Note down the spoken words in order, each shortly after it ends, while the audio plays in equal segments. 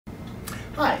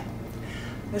Hi,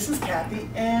 this is Kathy,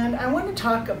 and I want to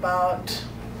talk about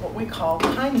what we call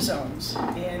time zones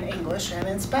in English and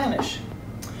in Spanish.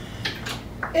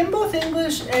 In both in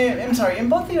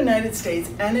both the United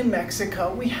States and in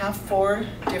Mexico, we have 4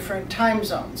 different time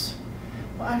zones.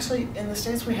 Well, actually, in the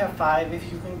States we have 5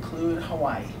 if you include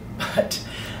Hawaii, but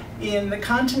in the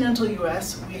continental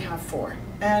US we have 4,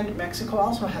 and Mexico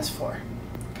also has 4.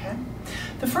 Okay?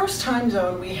 The first time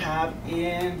zone we have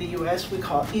in the US we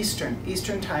call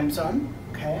Eastern time zone,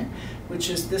 okay,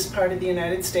 which is this part of the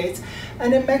United States.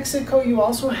 And in Mexico you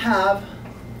also have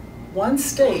one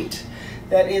state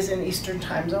that is in Eastern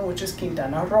time zone, which is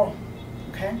Quintana Roo,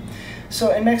 okay?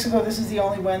 So in Mexico this is the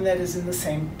only one that is in the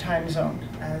same time zone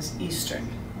as Eastern.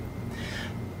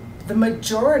 The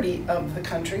majority of the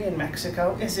country in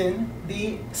Mexico is in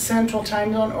the Central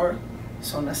time zone, or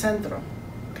Zona Centro,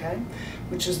 okay,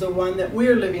 which is the one that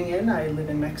we're living in. I live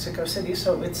in Mexico City,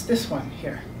 so it's this one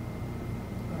here.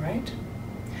 All right.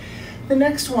 The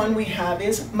next one we have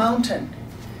is Mountain.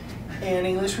 In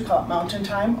English we call it Mountain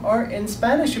Time, or in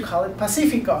Spanish you call it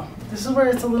Pacifico. This is where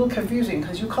it's a little confusing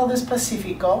because you call this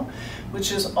Pacifico,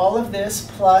 which is all of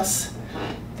this plus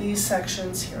these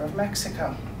sections here of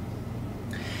Mexico.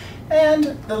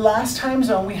 And the last time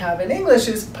zone we have in English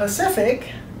is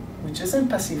Pacific, which isn't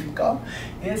Pacifico,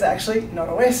 it is actually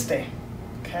Noroeste,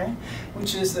 okay?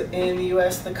 Which is in the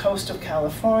US, the coast of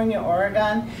California,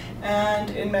 Oregon, and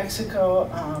in Mexico,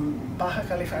 Baja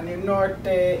California Norte,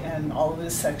 and all of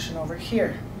this section over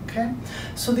here, okay?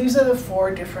 So these are the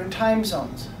 4 different time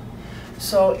zones.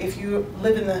 So if you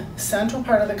live in the central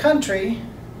part of the country,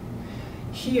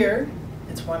 here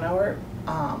it's 1 hour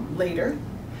later,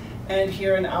 and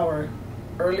here an hour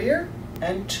earlier,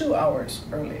 and 2 hours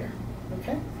earlier,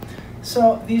 okay?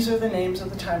 So these are the names of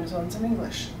the time zones in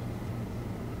English.